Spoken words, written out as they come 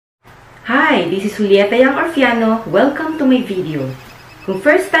Hi, this is Juliet Yang Orfiano. Welcome to my video. Kung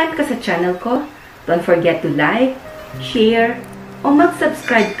first time ka sa channel ko, don't forget to like, share, o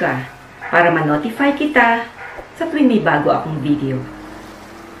mag-subscribe ka para ma-notify kita sa tuwing may bago akong video.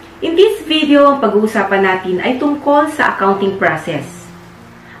 In this video, ang pag-uusapan natin ay tungkol sa accounting process.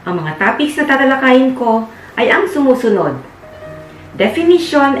 Ang mga topics na tatalakayin ko ay ang sumusunod: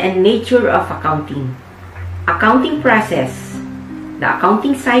 definition and nature of accounting, accounting process, the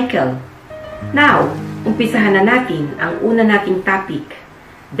accounting cycle. Now, umpisahan na natin ang una nating topic,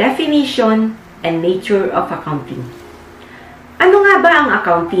 definition and nature of accounting. Ano nga ba ang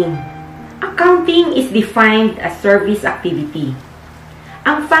accounting? Accounting is defined as service activity.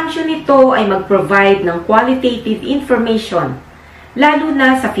 Ang function nito ay mag-provide ng qualitative information, lalo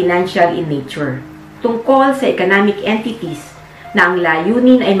na sa financial in nature, tungkol sa economic entities na ang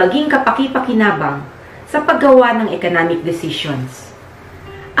layunin ay maging kapaki-pakinabang sa paggawa ng economic decisions.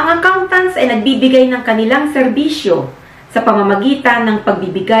 Ang accountants ay nagbibigay ng kanilang serbisyo sa pamamagitan ng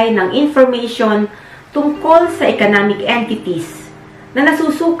pagbibigay ng information tungkol sa economic entities na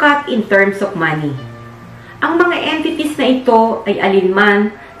nasusukat in terms of money. Ang mga entities na ito ay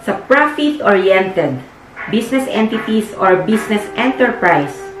alinman sa profit-oriented, business entities or business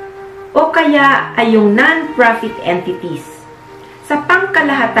enterprise, o kaya ay yung non-profit entities. Sa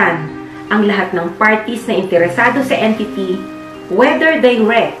pangkalahatan, ang lahat ng parties na interesado sa entity, whether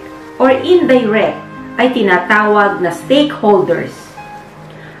direct or indirect, ay tinatawag na stakeholders.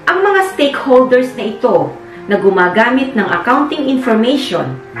 Ang mga stakeholders na ito na gumagamit ng accounting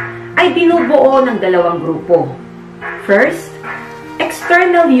information ay binubuo ng dalawang grupo. First,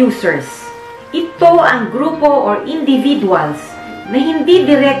 external users. Ito ang grupo or individuals na hindi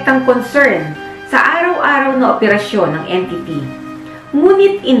direktang concern sa araw-araw na operasyon ng entity,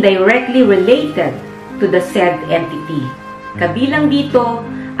 ngunit indirectly related to the said entity. Kabilang dito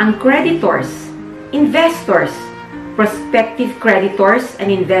ang creditors, investors, prospective creditors and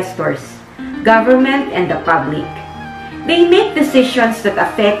investors, government and the public. They make decisions that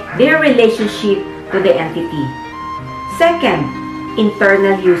affect their relationship to the entity. Second,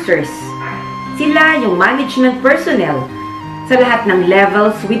 internal users. Sila yung management personnel sa lahat ng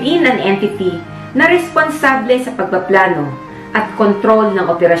levels within an entity na responsable sa pagpaplano at kontrol ng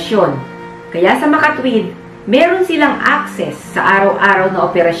operasyon. Kaya sa makatwid, meron silang access sa araw-araw na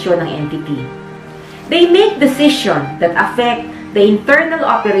operasyon ng entity. They make decisions that affect the internal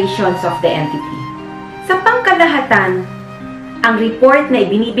operations of the entity. Sa pangkalahatan, ang report na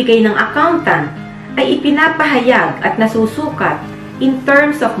ibinibigay ng accountant ay ipinapahayag at nasusukat in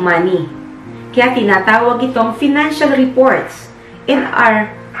terms of money. Kaya tinatawag itong financial reports and are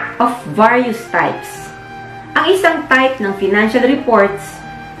of various types. Ang isang type ng financial reports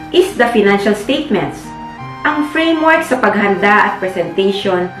is the financial statements. Ang framework sa paghanda at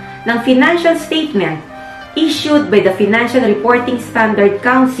presentation ng financial statement issued by the Financial Reporting Standard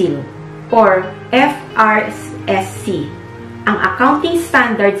Council or FRSC, ang accounting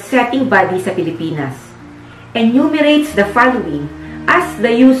standard setting body sa Pilipinas, enumerates the following as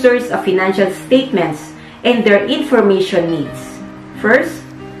the users of financial statements and their information needs. First,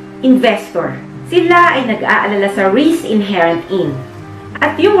 investor. Sila ay nag-aalala sa risk inherent in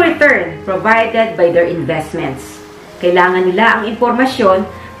at yung return provided by their investments. Kailangan nila ang impormasyon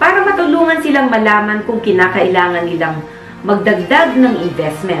para matulungan silang malaman kung kinakailangan nilang magdagdag ng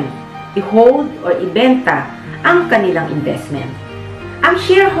investment, i-hold or ibenta ang kanilang investment. Ang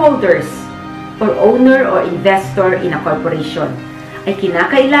shareholders or owner or investor in a corporation ay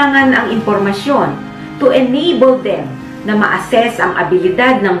kinakailangan ang impormasyon to enable them na ma-assess ang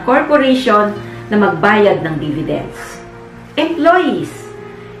abilidad ng corporation na magbayad ng dividends. Employees.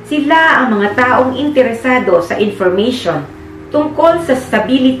 Sila ang mga taong interesado sa information tungkol sa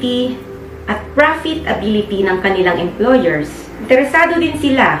stability at profitability ng kanilang employers. Interesado din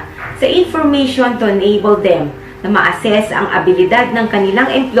sila sa information to enable them na ma-assess ang abilidad ng kanilang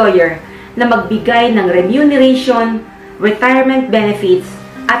employer na magbigay ng remuneration, retirement benefits,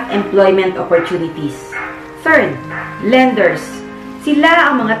 at employment opportunities. Third, lenders.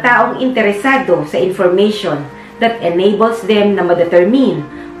 Sila ang mga taong interesado sa information that enables them na ma-determine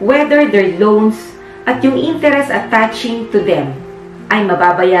whether their loans at yung interest attaching to them ay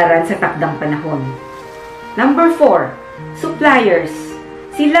mababayaran sa takdang panahon. Number 4, suppliers.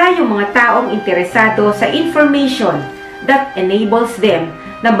 Sila yung mga taong interesado sa information that enables them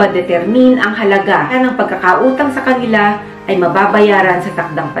na ma-determine ang halaga ng pagkakautang sa kanila ay mababayaran sa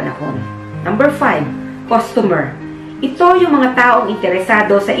takdang panahon. Number 5, customer. Ito yung mga taong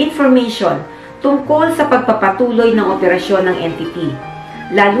interesado sa information tungkol sa pagpapatuloy ng operasyon ng entity,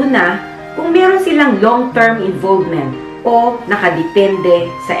 lalo na kung meron silang long-term involvement o nakadepende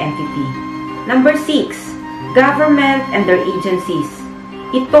sa entity. Number 6, government and their agencies.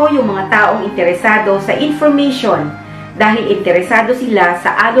 Ito yung mga taong interesado sa information dahil interesado sila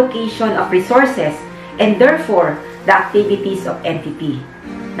sa allocation of resources and therefore the activities of entity.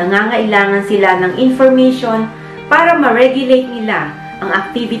 Nangangailangan sila ng information para ma-regulate nila ang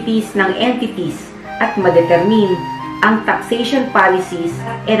activities ng entities at ma-determine ang taxation policies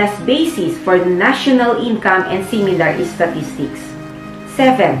and as basis for national income and similar statistics.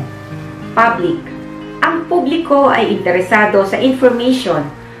 7. Public. Ang publiko ay interesado sa information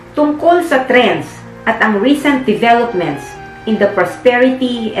tungkol sa trends at ang recent developments in the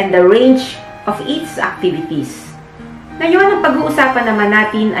prosperity and the range of its activities. Ngayon, ang pag-uusapan naman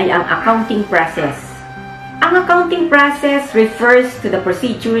natin ay ang accounting process. Ang accounting process refers to the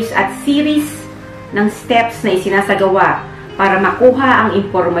procedures at series ng steps na isinasagawa para makuha ang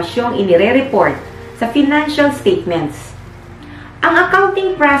impormasyong inire-report sa financial statements. Ang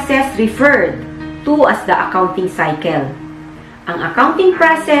accounting process referred to as the accounting cycle. Ang accounting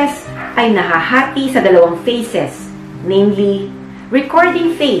process ay nahahati sa dalawang phases, namely,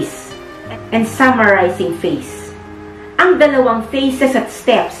 recording phase and summarizing phase. Ang dalawang phases at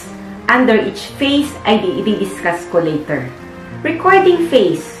steps under each phase ay i-discuss ko later. Recording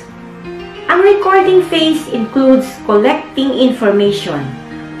phase. Ang recording phase includes collecting information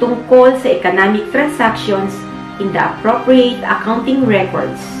tungkol sa economic transactions in the appropriate accounting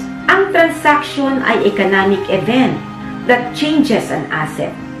records. Ang transaction ay economic event that changes an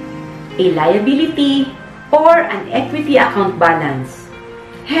asset, a liability, or an equity account balance.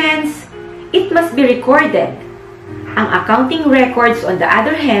 Hence, it must be recorded. Ang accounting records, on the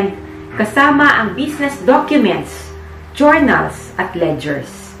other hand, kasama ang business documents, journals, at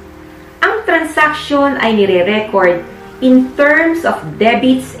ledgers. Ang transaction ay nire-record in terms of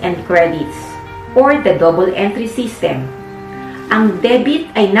debits and credits, or the double entry system. Ang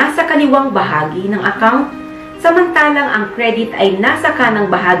debit ay nasa kaliwang bahagi ng account, samantalang ang credit ay nasa kanang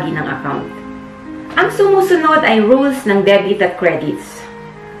bahagi ng account. Ang sumusunod ay rules ng debit at credits.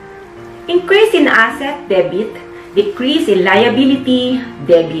 Increase in asset, debit. Decrease in liability,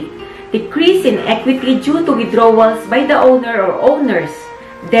 debit. Decrease in equity due to withdrawals by the owner or owners,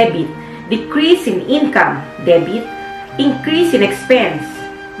 debit. Decrease in income, debit. Increase in expense,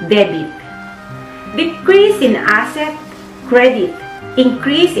 debit. Decrease in asset, credit.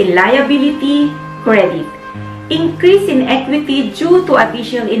 Increase in liability, credit. Increase in equity due to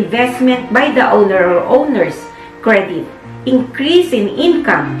additional investment by the owner or owners, credit. Increase in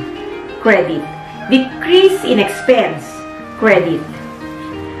income, credit. Decrease in expense, credit.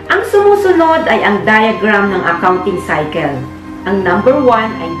 Ang sumusunod ay ang diagram ng accounting cycle. Ang number 1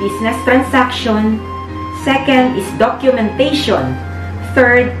 ay business transaction. Second is documentation.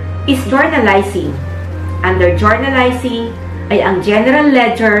 Third is journalizing. Under journalizing ay ang general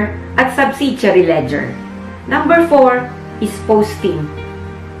ledger at subsidiary ledger. Number 4 is posting.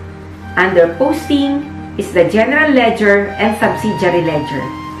 Under posting is the general ledger and subsidiary ledger.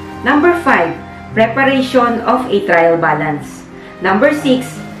 Number 5, preparation of a trial balance. Number 6,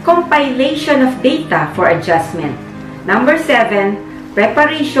 compilation of data for adjustment. Number 7,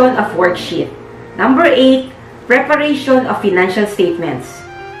 preparation of worksheet. Number 8, preparation of financial statements.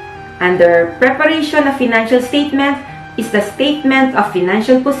 Under preparation of financial statement is the statement of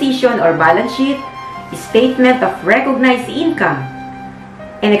financial position or balance sheet, statement of recognized income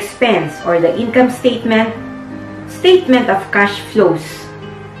and expense or the income statement, statement of cash flows,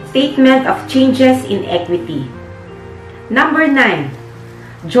 statement of changes in equity. Number 9,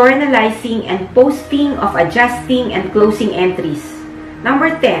 journalizing and posting of adjusting and closing entries.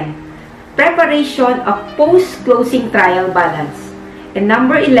 Number 10, preparation of post-closing trial balance. And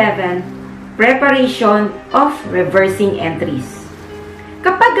number 11, preparation of reversing entries.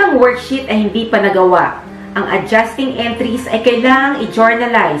 Kapag ang worksheet ay hindi pa nagawa, ang adjusting entries ay kailangang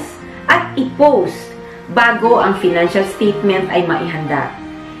i-journalize at i-post bago ang financial statement ay maihanda.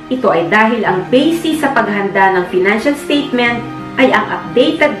 Ito ay dahil ang basis sa paghanda ng financial statement ay ang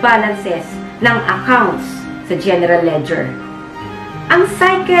updated balances ng accounts sa general ledger. Ang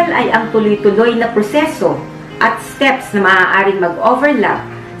cycle ay ang tuloy-tuloy na proseso at steps na maaaring mag-overlap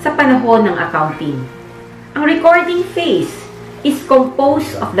sa panahon ng accounting. Ang recording phase is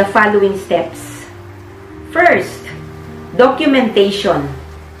composed of the following steps. First, documentation.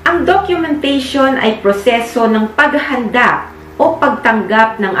 Ang documentation ay proseso ng paghahanda o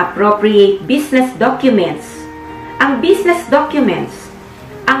pagtanggap ng appropriate business documents. Ang business documents,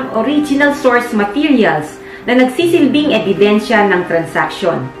 ang original source materials na nagsisilbing ebidensya ng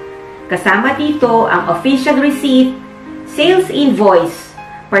transaction. Kasama dito ang official receipt, sales invoice,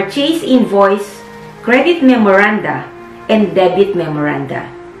 purchase invoice, credit memoranda, and debit memoranda.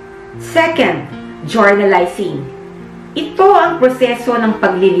 Second, journalizing. Ito ang proseso ng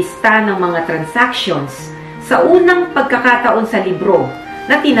paglilista ng mga transactions sa unang pagkakataon sa libro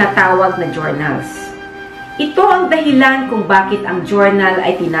na tinatawag na journals. Ito ang dahilan kung bakit ang journal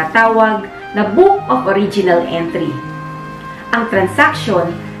ay tinatawag na Book of Original Entry. Ang transaction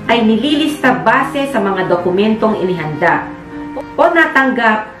ay nililista base sa mga dokumentong inihanda o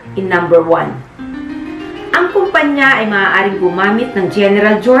natanggap in number 1. Ang kumpanya ay maaaring gumamit ng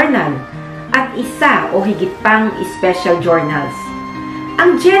general journal at isa o higit pang special journals.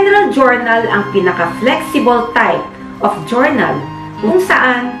 Ang general journal ang pinaka-flexible type of journal kung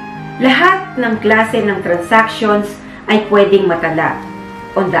saan lahat ng klase ng transactions ay pwedeng matala.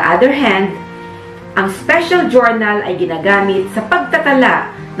 On the other hand, ang special journal ay ginagamit sa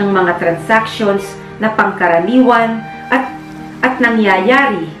pagtatala ng mga transactions na pangkaraniwan at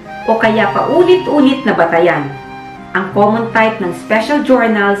nangyayari o kaya paulit-ulit na batayan. Ang common type ng special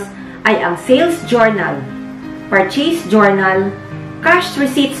journals ay ang sales journal, purchase journal, cash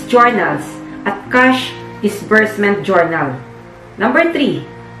receipts journals, at cash disbursement journal. Number 3,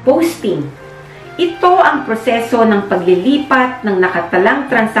 posting. Ito ang proseso ng paglilipat ng nakatalang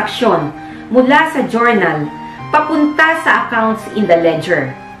transaksyon mula sa journal papunta sa accounts in the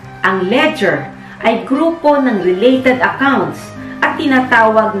ledger. Ang ledger ay grupo ng related accounts at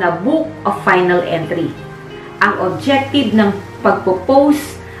tinatawag na Book of Final Entry. Ang objective ng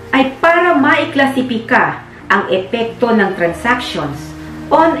pagpo-post ay para maiklasipika ang epekto ng transactions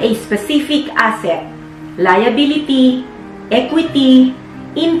on a specific asset, liability, equity,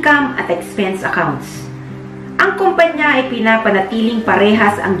 income at expense accounts. Ang kumpanya ay pinapanatiling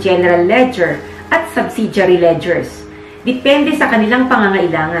parehas ang general ledger at subsidiary ledgers. Depende sa kanilang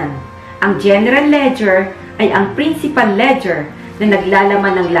pangangailangan. Ang general ledger ay ang principal ledger na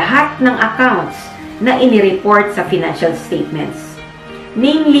naglalaman ng lahat ng accounts na inireport sa financial statements.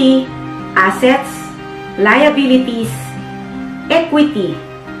 Namely, assets, liabilities, equity,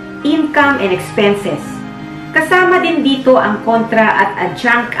 income and expenses. Kasama din dito ang contra at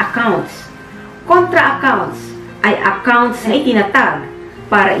adjunct accounts. Contra accounts ay accounts na itinatag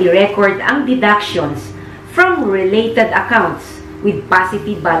para i-record ang deductions from related accounts with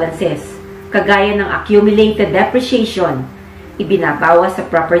positive balances, kagaya ng accumulated depreciation, ibinabawas sa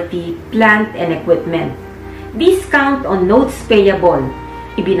property, plant, and equipment. Discount on notes payable,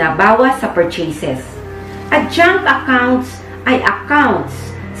 ibinabawas sa purchases. Adjunct accounts ay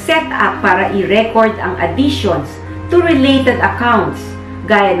accounts set up para i-record ang additions to related accounts,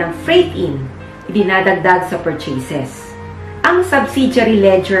 gaya ng freight-in, dinadagdag sa purchases. Ang subsidiary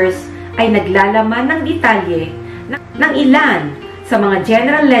ledgers ay naglalaman ng detalye ng ilan sa mga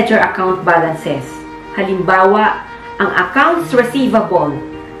general ledger account balances. Halimbawa, ang accounts receivable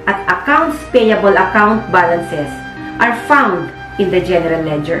at accounts payable account balances are found in the general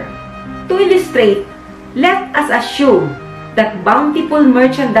ledger. To illustrate, let us assume that Bountiful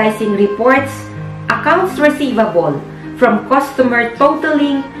Merchandising reports accounts receivable from customer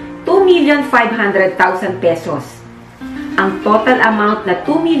totaling 2,500,000 pesos. Ang total amount na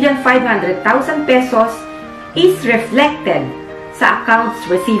 2,500,000 pesos is reflected sa accounts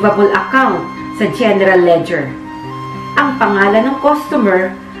receivable account sa general ledger. Ang pangalan ng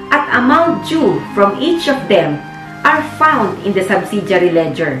customer at amount due from each of them are found in the subsidiary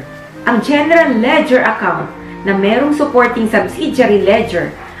ledger. Ang general ledger account na merong supporting subsidiary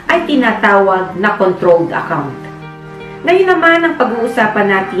ledger ay tinatawag na controlled account. Ngayon naman, ang pag-uusapan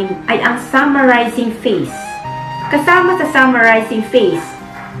natin ay ang summarizing phase. Kasama sa summarizing phase,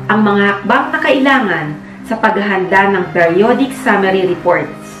 ang mga hakbang na kailangan sa paghahanda ng periodic summary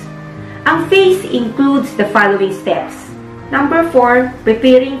reports. Ang phase includes the following steps. Number 4,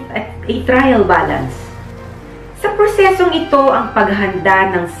 preparing a trial balance. Sa prosesong ito, ang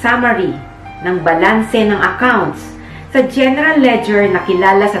paghahanda ng summary ng balanse ng accounts sa general ledger na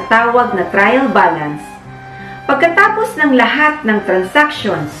kilala sa tawag na trial balance. Pagkatapos ng lahat ng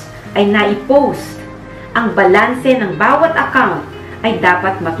transactions ay naipost, ang balanse ng bawat account ay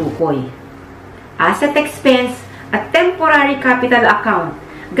dapat matukoy. Asset expense at temporary capital account,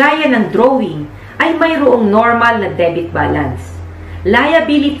 gaya ng drawing, ay mayroong normal na debit balance.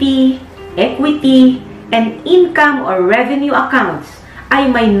 Liability, equity, and income or revenue accounts ay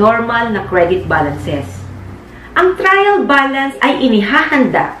may normal na credit balances. Ang trial balance ay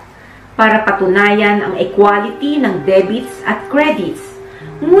inihahanda para patunayan ang equality ng debits at credits,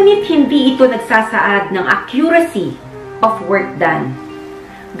 ngunit hindi ito nagsasaad ng accuracy of work done.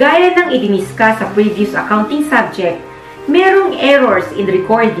 Gaya ng idiniscuss sa previous accounting subject, merong errors in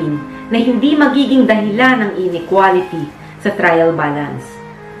recording na hindi magiging dahilan ng inequality sa trial balance.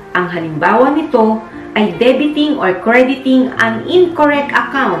 Ang halimbawa nito ay debiting or crediting an incorrect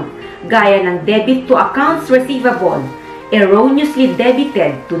account gaya ng debit to accounts receivable, erroneously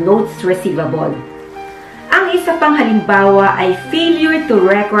debited to notes receivable. Ang isa pang halimbawa ay failure to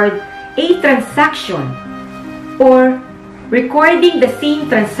record a transaction or recording the same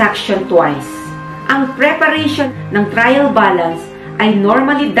transaction twice. Ang preparation ng trial balance ay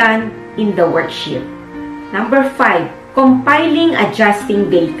normally done in the worksheet. Number 5, compiling adjusting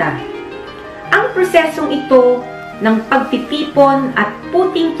data. Ang prosesong ito ng pagtitipon at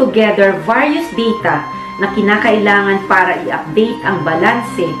putting together various data na kinakailangan para i-update ang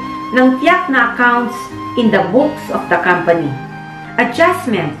balanse ng tiyak na accounts in the books of the company.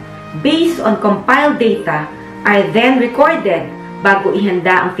 Adjustments based on compiled data are then recorded bago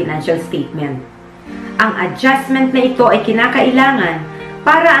ihanda ang financial statement. Ang adjustment na ito ay kinakailangan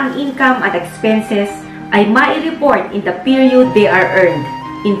para ang income at expenses ay mai-report in the period they are earned,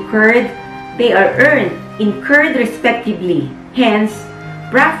 incurred respectively. Hence,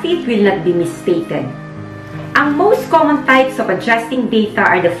 profit will not be misstated. Ang most common types of adjusting data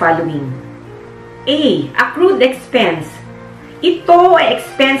are the following. A. Accrued expense. Ito ay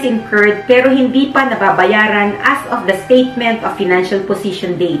expense incurred pero hindi pa nababayaran as of the statement of financial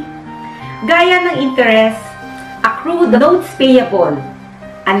position date. Gaya ng interest, accrued notes payable.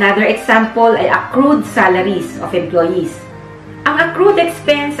 Another example ay accrued salaries of employees. Ang accrued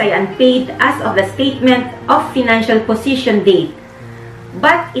expense ay unpaid as of the statement of financial position date,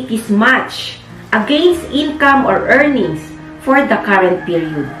 but it is matched against income or earnings for the current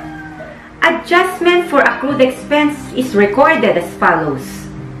period. Adjustment for accrued expense is recorded as follows.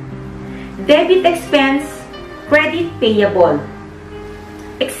 Debit expense, credit payable.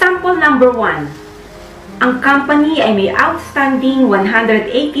 Example number 1. Ang company ay may outstanding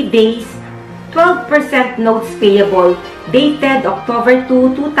 180 days 12% notes payable dated October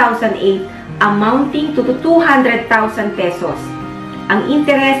 2, 2008 amounting to 200,000 pesos. Ang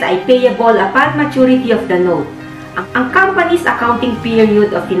interest ay payable upon maturity of the note. Ang company's accounting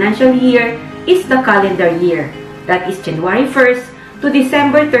period of financial year is the calendar year, that is January 1st to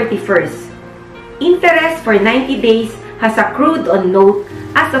December 31st. Interest for 90 days has accrued on note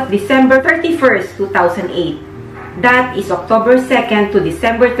as of December 31st, 2008. That is October 2nd to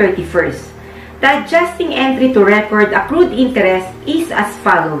December 31st. The adjusting entry to record accrued interest is as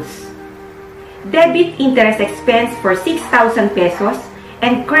follows. Debit interest expense for 6,000 pesos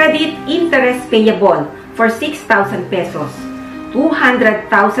and credit interest payable for 6,000 pesos.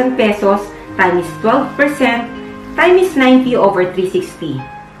 200,000 pesos times 12% times 90 over 360.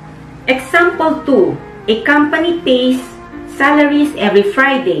 Example 2. A company pays salaries every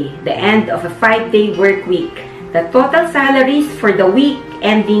Friday, the end of a 5-day work week. The total salaries for the week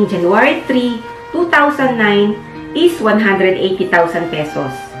ending January 3, 2009 is 180,000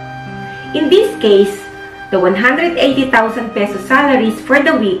 pesos. In this case, the 180,000 pesos salaries for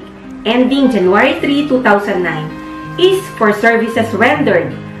the week ending January 3, 2009 is for services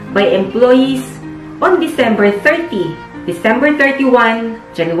rendered by employees on December 30, December 31,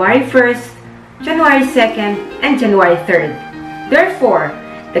 January 1st, January 2nd, and January 3rd. Therefore,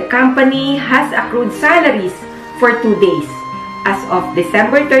 the company has accrued salaries for 2 days as of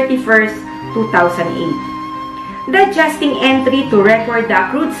December 31st, 2008. The adjusting entry to record the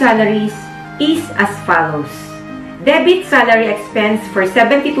accrued salaries is as follows. Debit salary expense for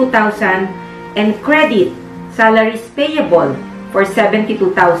 72,000 and credit salaries payable for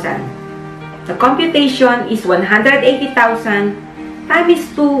 72,000. The computation is 180,000 times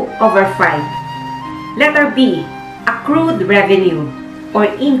 2 over 5. Letter B, accrued revenue or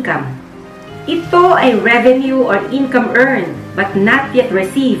income. Ito ay revenue or income earned but not yet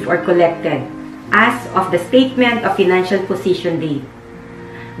received or collected as of the statement of financial position date.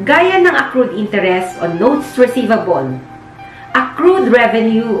 Gaya ng accrued interest on notes receivable, accrued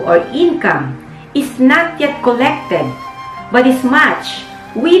revenue or income is not yet collected but is matched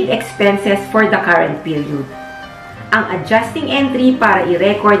with expenses for the current period. Ang adjusting entry para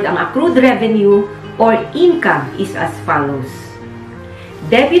i-record ang accrued revenue or income is as follows.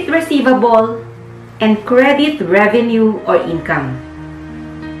 Debit receivable and credit revenue or income.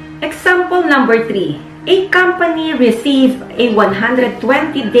 Example number 3. A company received a 120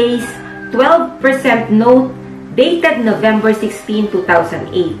 days 12% note dated November 16,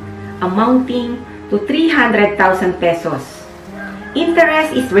 2008 amounting to 300,000 pesos.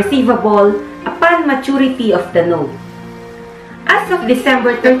 Interest is receivable upon maturity of the note. As of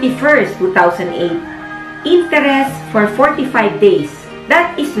December 31st, 2008, interest for 45 days,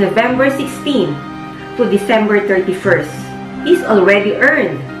 that is November 16 to December 31st, is already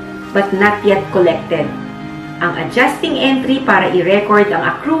earned but not yet collected. Ang adjusting entry para i-record ang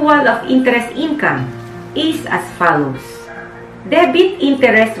accrual of interest income is as follows. Debit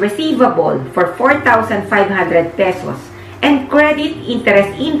interest receivable for 4,500 pesos and credit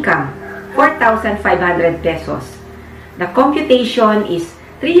interest income 4,500 pesos. The computation is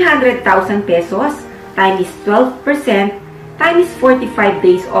 300,000 pesos times 12% times 45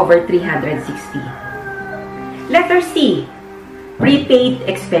 days over 360. Letter C, prepaid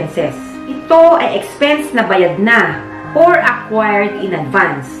expenses. Ito ay expense na bayad na or acquired in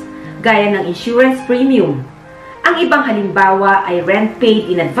advance, gaya ng insurance premium. Ang ibang halimbawa ay rent paid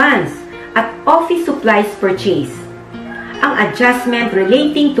in advance at office supplies purchase. Ang adjustment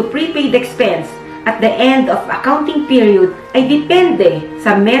relating to prepaid expense at the end of accounting period ay depende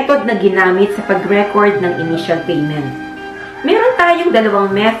sa method na ginamit sa pag-record ng initial payment. Meron tayong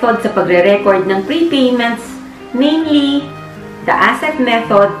dalawang method sa pagre-record ng prepayments, namely the asset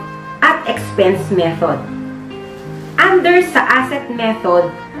method at expense method. Under sa asset method,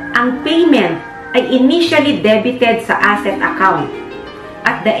 ang payment ay initially debited sa asset account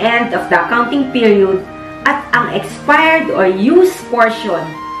at the end of the accounting period at ang expired or used portion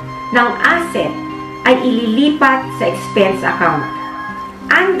ng asset ay ililipat sa expense account.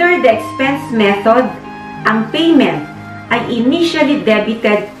 Under the expense method, ang payment ay initially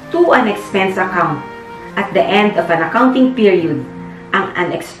debited to an expense account. At the end of an accounting period, ang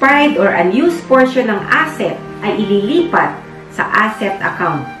unexpired or unused portion ng asset ay ililipat sa asset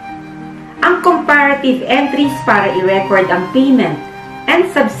account. Ang comparative entries para i-record ang payment and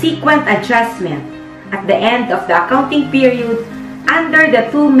subsequent adjustment at the end of the accounting period under the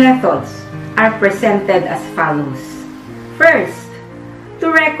two methods are presented as follows. First,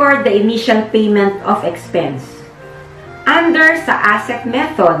 to record the initial payment of expense. Under sa asset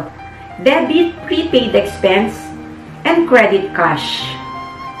method, debit prepaid expense and credit cash.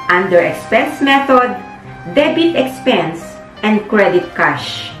 Under expense method, debit expense and credit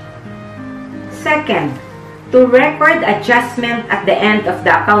cash. Second, to record adjustment at the end of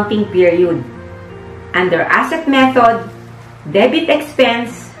the accounting period. Under asset method, debit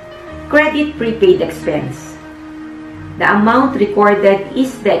expense, credit prepaid expense. The amount recorded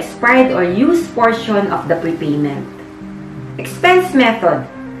is the expired or used portion of the prepayment. Expense method,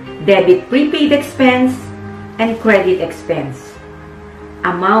 debit prepaid expense and credit expense.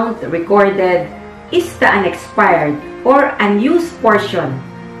 Amount recorded is the unexpired or unused portion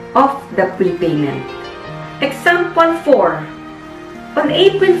of the prepayment. Example 4. On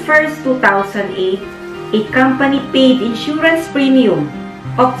April 1st, 2008, a company paid insurance premium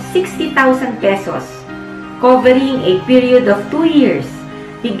of 60,000 pesos, covering a period of 2 years,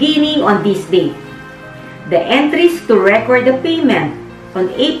 beginning on this date. The entries to record the payment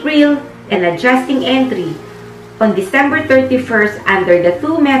on April and adjusting entry on December 31st under the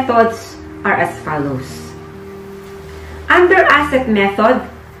two methods are as follows. Under asset method,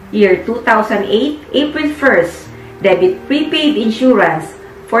 year 2008, April 1st, debit prepaid insurance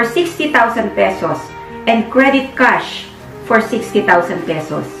for 60,000 pesos and credit cash for 60,000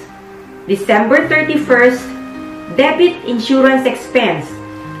 pesos. December 31st, debit insurance expense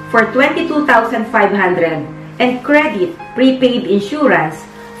for 22,500 and credit prepaid insurance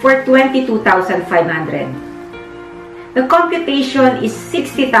for 22,500. The computation is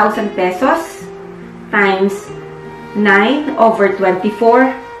 60,000 pesos times 9 over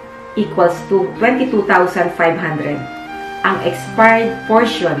 24 equals to 22,500. Ang expired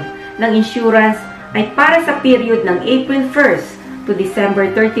portion ng insurance ay para sa period ng April 1st to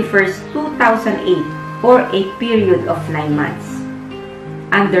December 31st, 2008 or a period of 9 months.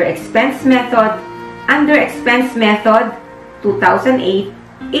 Under expense method, 2008,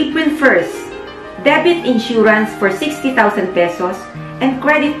 April 1st, debit insurance for 60,000 pesos and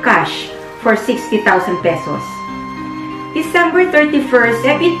credit cash for 60,000 pesos. December 31st,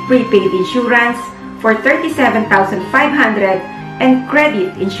 debit prepaid insurance for 37,500 and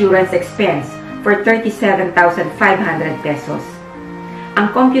credit insurance expense for 37,500 pesos.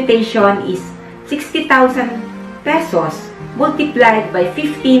 Ang computation is 60,000 pesos multiplied by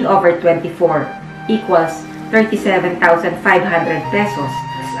 15 over 24 equals 37,500 pesos.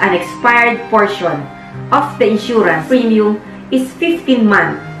 An expired portion of the insurance premium is 15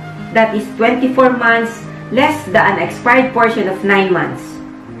 months, that is 24 months less the unexpired portion of 9 months.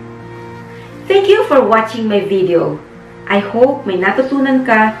 Thank you for watching my video. I hope may natutunan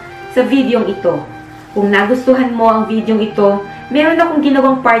ka sa videong ito. Kung nagustuhan mo ang videong ito, meron akong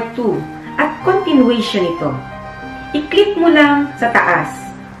ginawang part 2 at continuation ito. I-click mo lang sa taas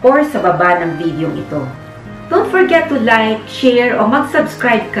or sa baba ng videong ito. Don't forget to like, share o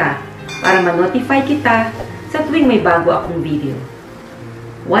mag-subscribe ka para ma-notify kita sa tuwing may bago akong video.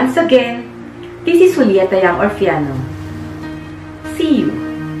 Once again, this is Juliet Orfiano. See you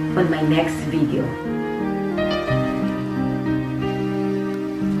on my next video.